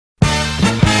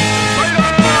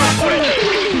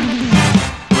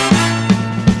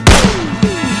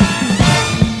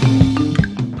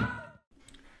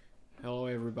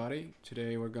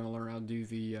Today we're going to learn how to do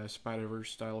the Spider-Verse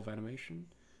style of animation.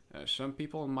 Some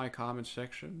people in my comment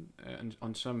section and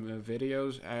on some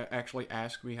videos actually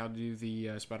ask me how to do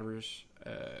the Spider-Verse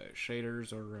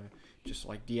shaders or just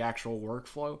like the actual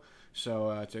workflow.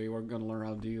 So today we're going to learn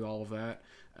how to do all of that.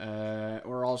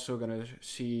 We're also going to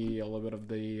see a little bit of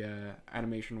the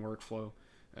animation workflow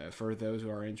for those who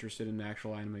are interested in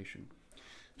actual animation.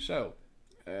 So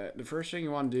the first thing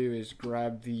you want to do is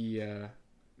grab the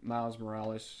Miles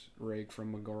Morales rig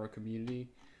from Agora Community.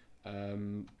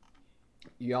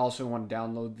 You also want to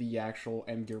download the actual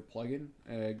MGear plugin.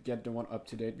 Get the one up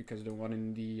to date because the one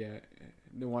in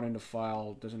the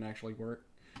file doesn't actually work.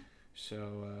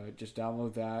 So just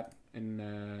download that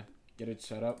and get it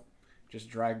set up. Just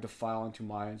drag the file into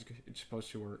mine. It's supposed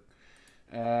to work.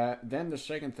 Then the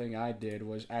second thing I did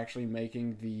was actually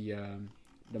making the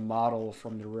model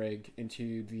from the rig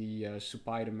into the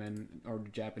Spider-Man or the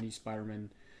Japanese Spider-Man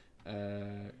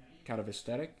kind of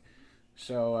aesthetic.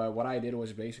 So what I did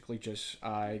was basically just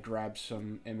I grabbed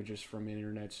some images from the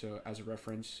internet so as a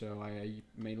reference. So I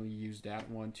mainly used that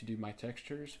one to do my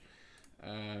textures.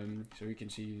 So you can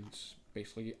see it's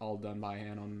basically all done by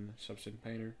hand on Substance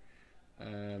Painter.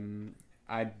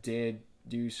 I did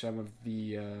do some of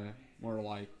the more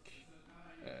like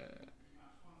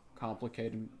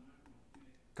complicated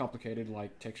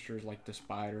like textures like the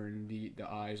spider and the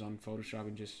eyes on Photoshop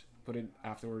and just put it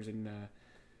afterwards in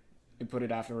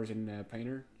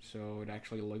Painter, so it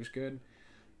actually looks good.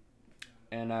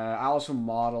 And I also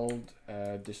modeled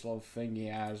this little thing he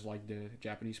has, like the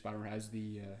Japanese Spider has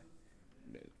the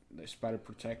spider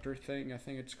protector thing, I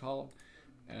think it's called.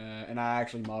 And I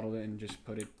actually modeled it and just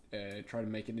put it, try to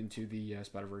make it into the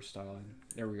Spider-Verse style. And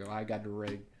there we go, I got the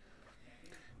rig.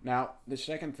 Now, the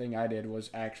second thing I did was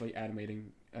actually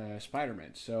animating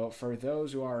Spider-Man. So for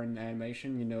those who are in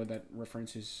animation, you know that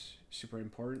reference is super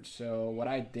important. So what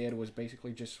I did was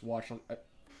basically just watch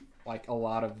like a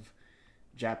lot of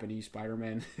Japanese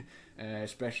Spider-Man,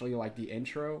 especially like the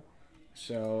intro.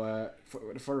 So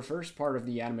for the first part of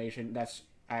the animation, that's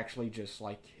actually just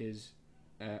like his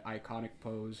iconic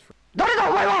pose.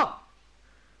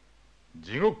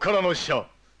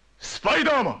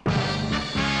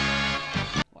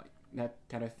 Like that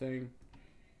kind of thing.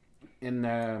 And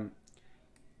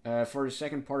for the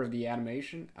second part of the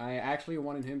animation, I actually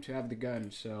wanted him to have the gun.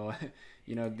 So,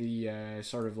 you know, the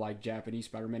sort of like Japanese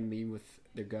Spider-Man meme with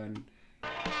the gun.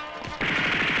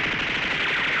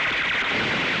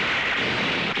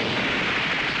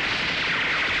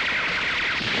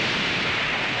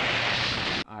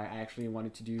 I actually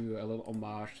wanted to do a little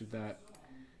homage to that.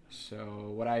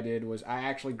 So what I did was I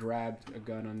actually grabbed a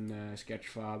gun on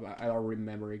Sketchfab. I don't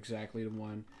remember exactly the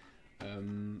one.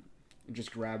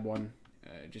 Just grab one,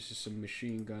 just some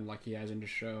machine gun like he has in the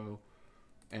show,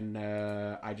 and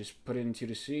I just put it into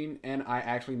the scene, and I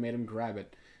actually made him grab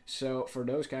it. So for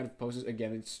those kind of poses,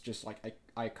 again, it's just like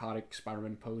iconic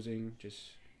Spider-Man posing,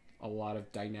 just a lot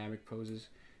of dynamic poses,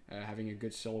 having a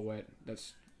good silhouette.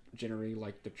 That's generally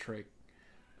like the trick.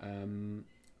 When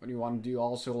you want to do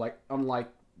also, like, unlike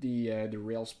the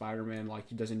real Spider-Man, like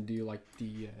he doesn't do like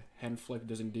the hand flip,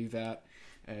 doesn't do that.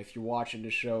 If you're watching the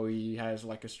show, he has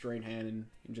like a straight hand and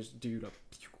just do the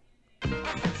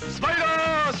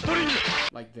Spider Spring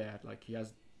like that, like he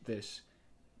has this.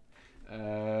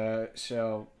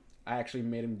 So I actually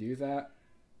made him do that,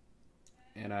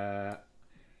 and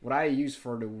what I use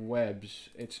for the webs,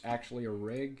 it's actually a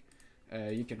rig.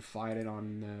 You can find it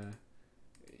on.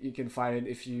 You can find it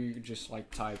if you just like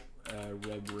type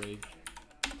web rig.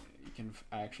 You can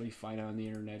actually find it on the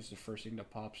internet. It's the first thing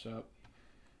that pops up.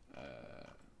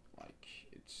 Like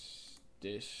it's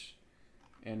this,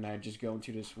 and I just go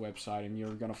into this website and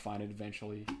you're gonna find it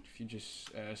eventually if you just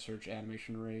search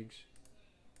animation rigs.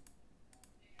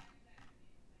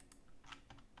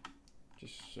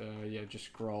 Just yeah, just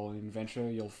scroll and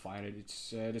eventually you'll find it.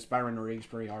 It's the Spider-Man rig's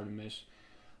pretty hard to miss.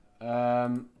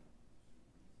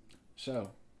 So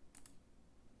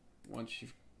once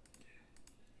you've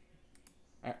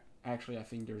actually, I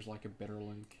think there's like a better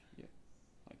link, yeah,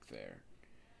 like there,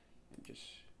 and just,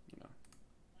 you know,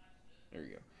 there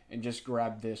you go, and just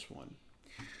grab this one.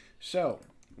 So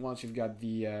once you've got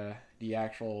the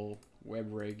actual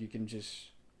web rig, you can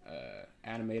just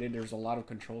animate it. There's a lot of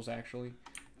controls actually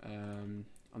on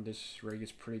this rig.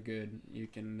 It's pretty good. You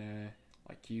can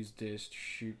like use this to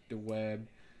shoot the web.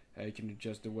 You can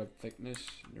adjust the web thickness.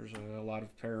 There's a lot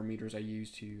of parameters I use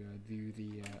to do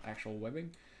the actual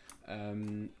webbing.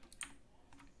 And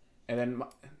then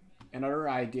another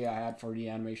idea I had for the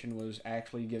animation was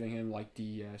actually giving him like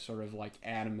the sort of like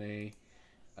anime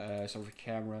sort of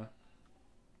camera.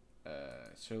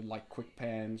 So like quick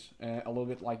pans, a little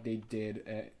bit like they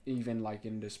did, even like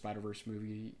in the Spider-Verse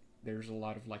movie. There's a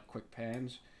lot of like quick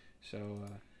pans, so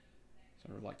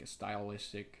sort of like a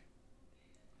stylistic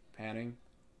panning.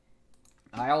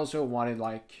 I also wanted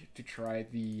like to try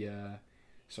the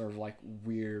sort of like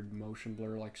weird motion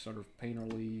blur, like sort of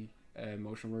painterly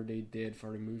motion blur they did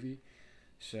for the movie.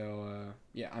 So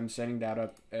yeah, I'm setting that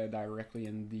up directly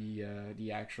in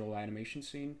the actual animation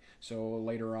scene. So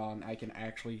later on, I can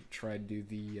actually try to do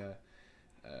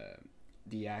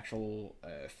the actual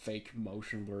fake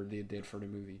motion blur they did for the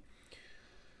movie.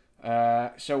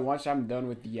 So once I'm done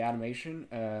with the animation,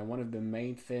 one of the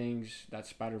main things that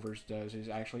Spider-Verse does is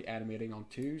actually animating on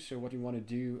twos. So what you want to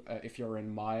do, if you're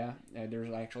in Maya,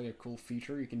 there's actually a cool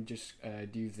feature. You can just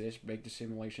do this, bake the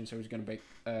simulation, so it's going to bake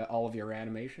all of your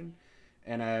animation.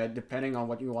 And depending on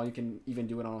what you want, you can even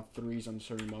do it on threes on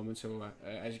certain moments. So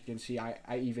as you can see,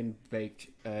 I even baked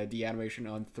the animation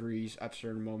on threes at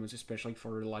certain moments, especially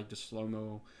for like the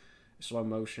slow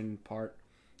motion part.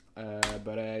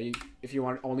 But if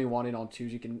you only want it on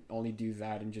twos, you can only do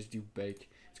that and just do bake.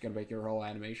 It's gonna bake your whole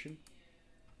animation.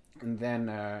 And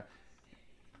then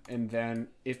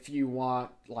if you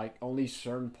want like only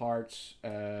certain parts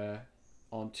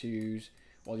on twos,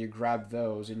 well, you grab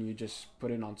those and you just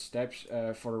put it on steps.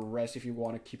 For the rest, if you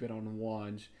want to keep it on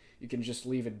ones, you can just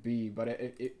leave it be.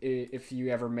 But if you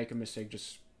ever make a mistake,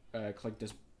 just click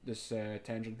this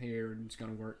tangent here and it's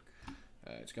gonna work.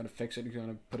 It's gonna fix it. It's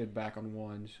gonna put it back on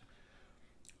ones.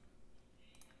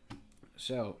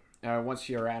 So once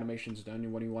your animation's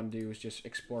done, what you want to do is just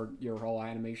export your whole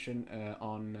animation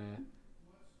on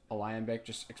Alembic.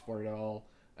 Just export it all.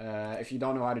 If you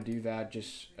don't know how to do that,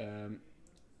 just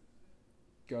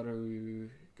go to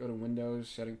Windows,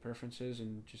 setting preferences,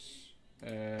 and just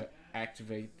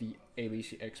activate the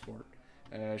ABC export.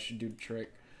 Should do the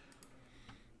trick.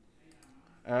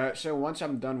 So once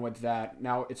I'm done with that,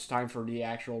 now it's time for the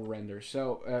actual render.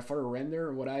 So for the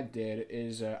render, what I did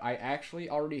is I actually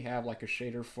already have like a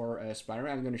shader for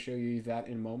Spider-Man. I'm going to show you that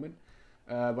in a moment.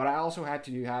 But I also had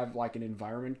to have like an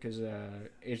environment because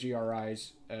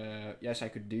HDRIs, yes, I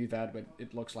could do that, but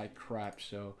it looks like crap.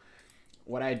 So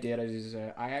what I did is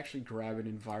I actually grabbed an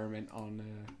environment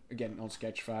on, again, on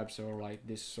Sketchfab. So like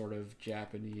this sort of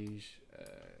Japanese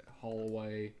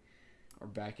hallway or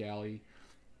back alley.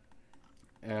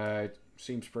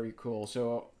 Seems pretty cool.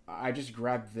 So I just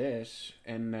grabbed this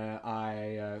and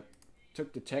I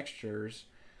took the textures.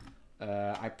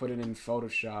 I put it in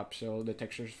Photoshop, so the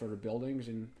textures for the buildings,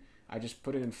 and I just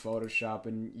put it in Photoshop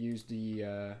and used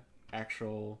the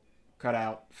actual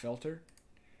cutout filter,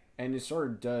 and it sort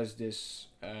of does this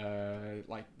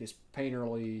like this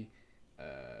painterly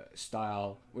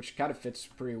style, which kind of fits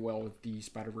pretty well with the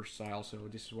Spider-Verse style. So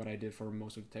this is what I did for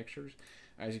most of the textures.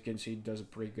 As you can see, it does a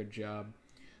pretty good job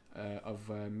of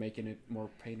making it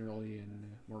more painterly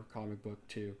and more comic book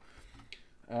too.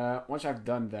 Once I've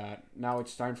done that, now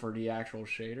it's time for the actual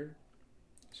shader.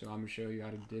 So I'm gonna show you how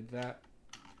to do that.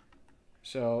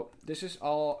 So this is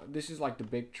like the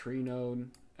big tree node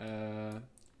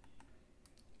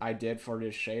I did for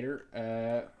this shader.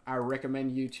 I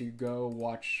recommend you to go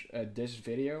watch this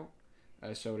video.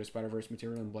 So the Spider-Verse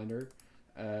material in Blender.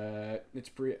 It's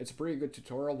a pretty good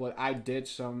tutorial, but I did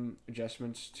some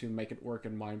adjustments to make it work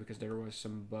in mine because there was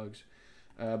some bugs.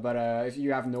 But if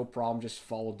you have no problem, just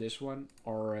follow this one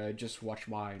or just watch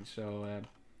mine. So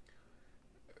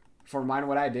for mine,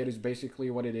 what I did is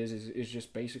basically what it is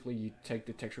just basically you take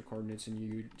the texture coordinates and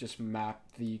you just map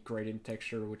the gradient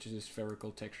texture, which is a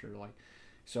spherical texture.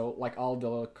 So like all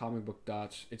the comic book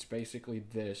dots, it's basically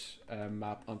this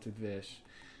mapped onto this.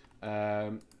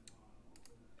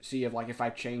 See if I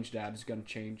change that, it's gonna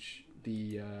change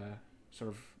the sort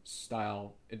of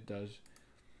style it does.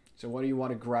 So what you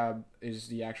want to grab is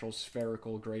the actual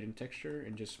spherical gradient texture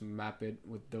and just map it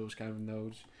with those kind of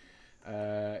nodes.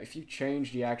 If you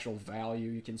change the actual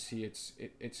value, you can see it's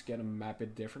gonna map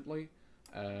it differently.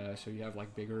 So you have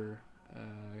like bigger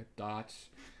dots,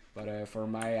 but for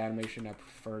my animation, I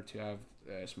prefer to have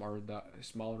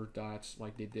smaller dots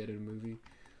like they did in the movie.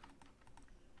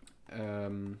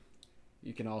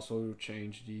 You can also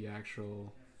change the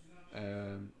actual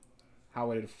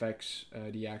how it affects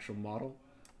the actual model.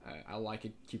 I like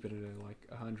it, keep it at like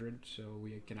 100, so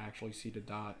we can actually see the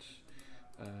dots.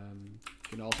 You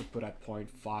can also put at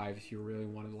 0.5 if you really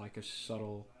wanted like a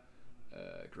subtle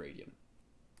gradient.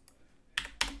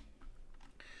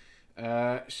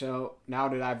 So now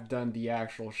that I've done the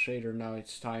actual shader, now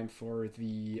it's time for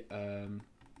the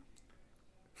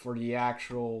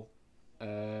actual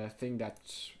thing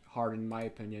that's hard in my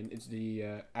opinion. It's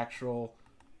the actual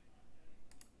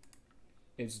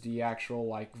it's the actual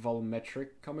like volumetric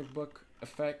comic book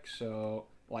effect. So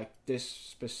like this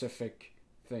specific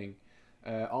thing,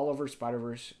 all over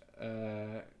Spider-Verse.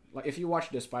 Like if you watch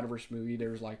the Spider-Verse movie,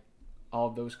 there's like all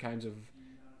of those kinds of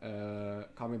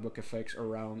comic book effects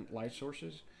around light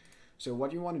sources. So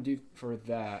what you want to do for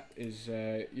that is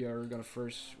you're gonna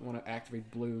first want to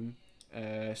activate Bloom,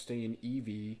 stay in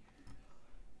Eevee,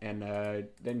 and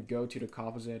then go to the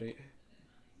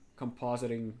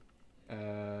compositing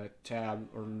tab,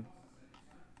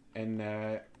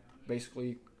 and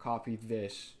basically copy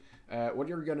this. What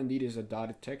you're gonna need is a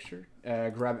dotted texture.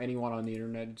 Grab anyone on the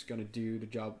internet. It's gonna do the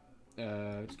job.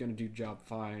 It's gonna do job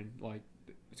fine. Like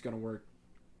it's gonna work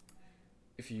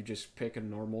if you just pick a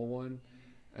normal one.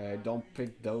 Don't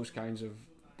pick those kinds of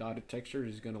dotted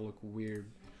textures. It's gonna look weird.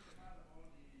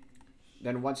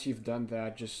 Then once you've done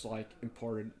that, just like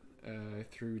import it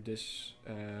through this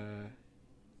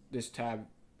tab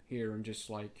here and just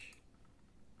like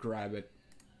grab it.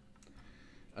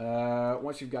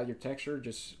 Once you've got your texture,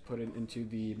 just put it into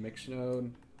the mix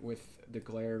node with the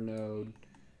glare node.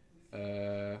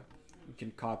 You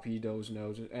can copy those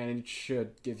nodes and it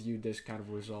should give you this kind of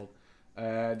result.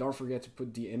 Don't forget to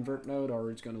put the invert node or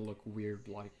it's gonna look weird,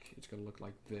 like it's gonna look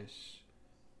like this.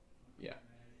 Yeah,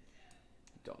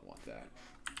 don't want that.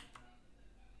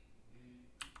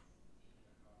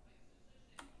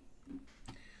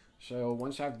 So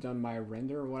once I've done my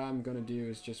render, what I'm gonna do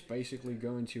is just basically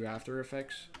go into After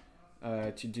Effects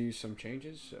to do some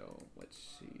changes. So let's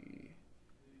see.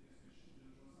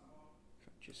 If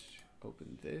I just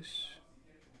open this.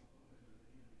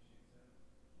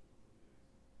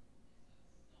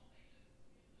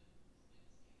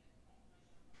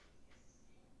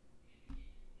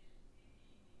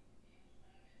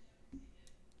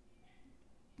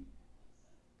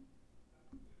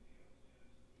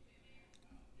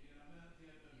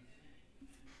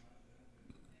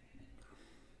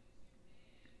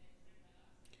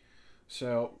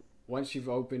 So once you've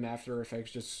opened After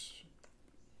Effects, just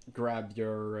grab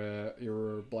your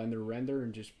Blender render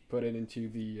and just put it into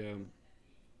the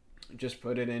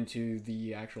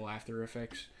actual After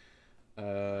Effects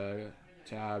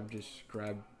tab. Just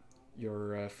grab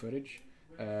your footage.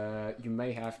 You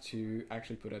may have to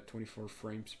actually put at 24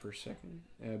 frames per second,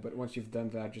 but once you've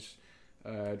done that, just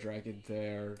drag it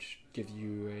there. Give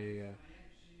you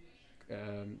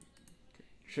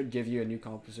should give you a new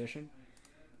composition.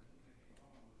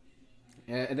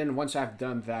 And then once I've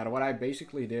done that, what I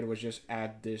basically did was just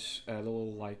add this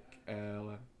little like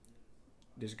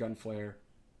this gun flare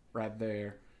right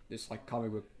there. This like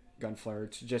comic book gun flare.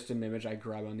 It's just an image I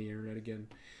grabbed on the internet again,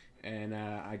 and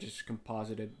I just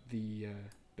composited the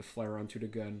flare onto the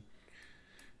gun.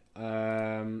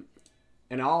 And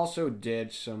I also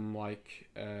did some like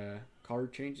color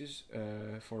changes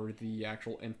for the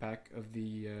actual impact of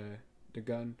the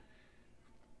gun.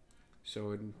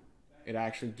 So it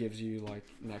actually gives you like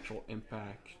an actual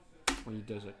impact when he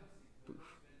does it. Poof.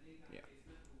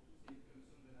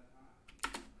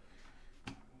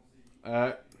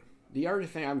 Yeah. The other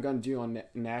thing I'm gonna do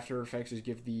in After Effects is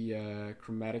give the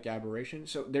chromatic aberration.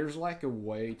 So there's like a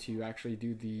way to actually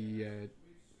do the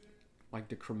like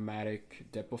the chromatic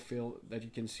depth of field that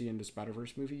you can see in the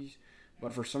Spider-Verse movies,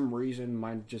 but for some reason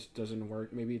mine just doesn't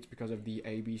work. Maybe it's because of the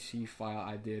ABC file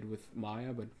I did with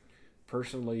Maya, but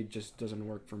personally it just doesn't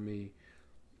work for me.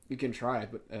 You can try it,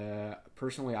 but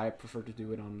personally I prefer to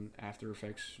do it on After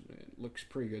Effects. It looks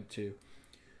pretty good too.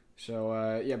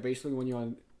 So yeah, basically what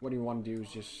you want to do is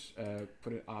just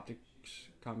put an optics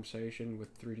compensation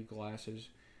with 3D glasses,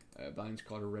 balance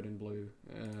color red and blue,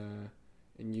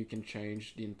 and you can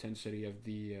change the intensity of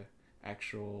the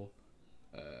actual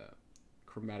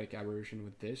chromatic aberration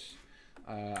with this.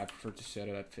 I prefer to set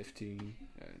it at 15.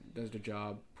 Does the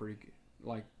job pretty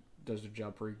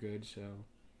good, so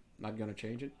not gonna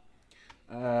change it.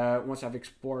 Once I've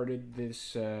exported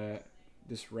this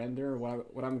render,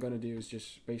 what I'm gonna do is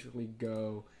just basically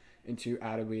go into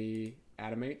Adobe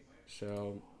Animate.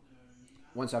 So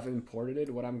once I've imported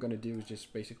it, what I'm gonna do is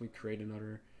just basically create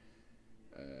another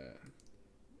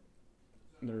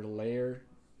layer.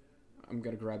 I'm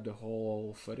gonna grab the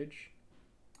whole footage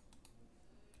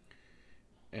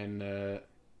and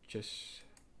just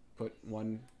put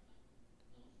one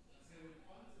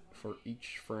for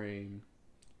each frame.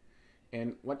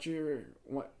 And what you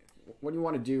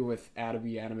want to do with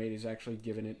Adobe Animate is actually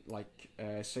giving it like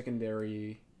a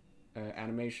secondary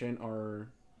animation, or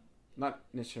not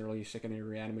necessarily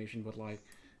secondary animation, but like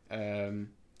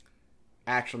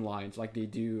action lines like they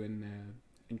do in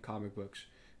comic books.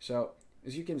 So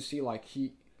as you can see, like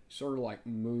he sort of like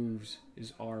moves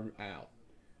his arm out.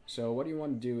 So what you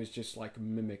want to do is just like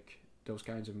mimic those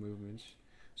kinds of movements.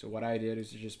 So what I did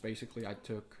is just basically I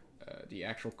took the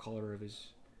actual color of his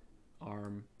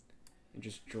arm and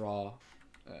just draw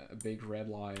a big red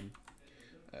line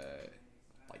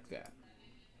like that.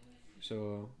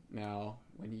 So now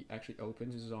when he actually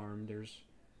opens his arm, there's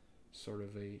sort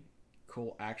of a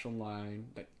cool action line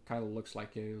that kind of looks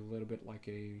like a little bit like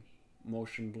a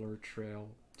motion blur trail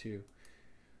too.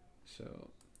 So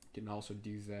you can also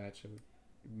do that, so it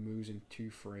moves in 2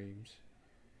 frames.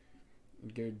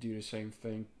 And go do the same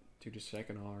thing to the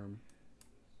second arm.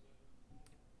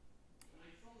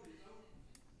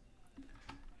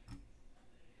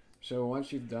 So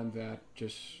once you've done that,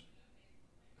 just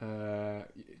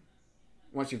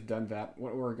once you've done that,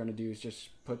 what we're gonna do is just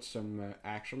put some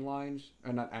action lines,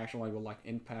 or not action lines, but like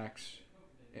impacts,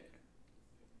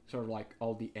 sort of like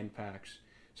all the impacts.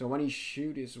 So when he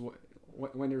shoot is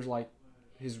when there's like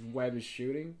his web is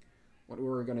shooting, what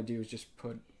we're gonna do is just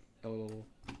put a little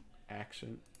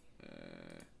accent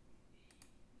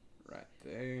right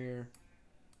there,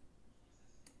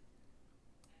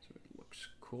 so it looks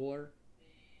cooler.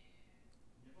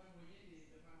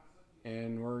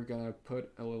 And we're gonna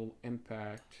put a little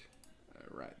impact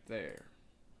right there,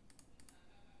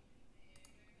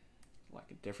 like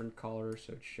a different color,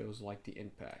 so it shows like the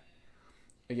impact.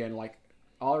 Again, like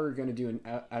all we're gonna do in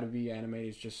Adobe Animate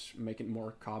is just make it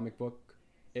more comic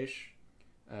book-ish.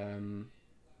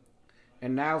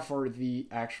 And now for the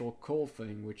actual cool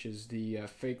thing, which is the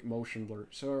fake motion blur.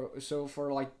 So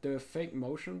for like the fake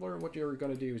motion blur, what you're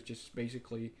gonna do is just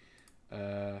basically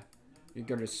you're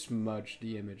gonna smudge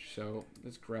the image. So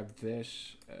let's grab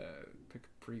this, pick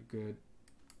a pretty good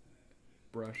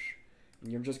brush,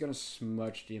 and you're just gonna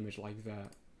smudge the image like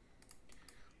that.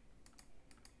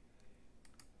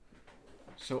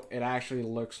 So it actually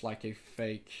looks like a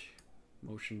fake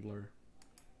motion blur.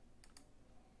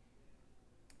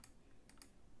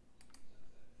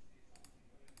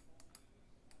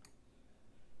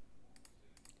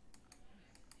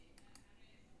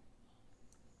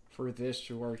 For this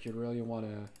to work, you really want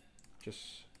to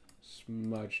just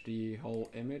smudge the whole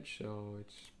image so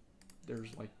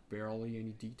there's like barely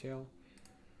any detail.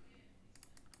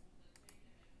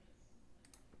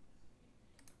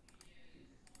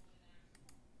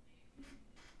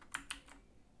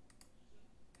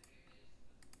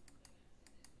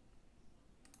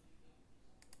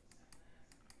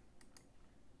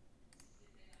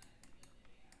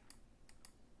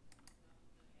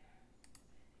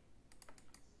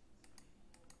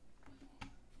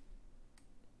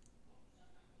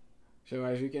 So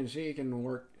as you can see,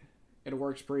 it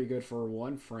works pretty good for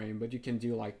 1 frame, but you can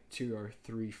do like 2 or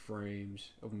 3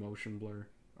 frames of motion blur,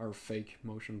 or fake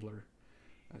motion blur,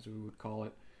 as we would call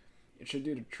it. It should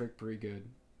do the trick pretty good.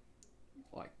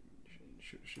 Like,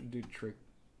 should do the trick,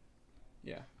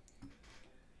 yeah.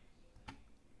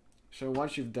 So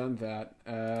once you've done that,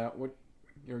 what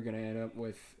you're gonna end up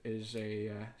with is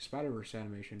a Spider-Verse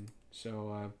animation.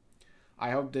 So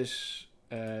I hope this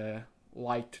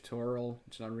light tutorial,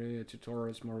 it's not really a tutorial,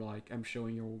 it's more like I'm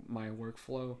showing you my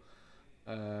workflow,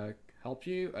 help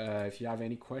you. If you have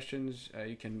any questions,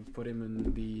 you can put them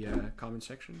in the comment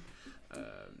section.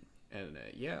 And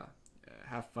yeah,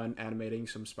 have fun animating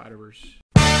some Spider-Verse.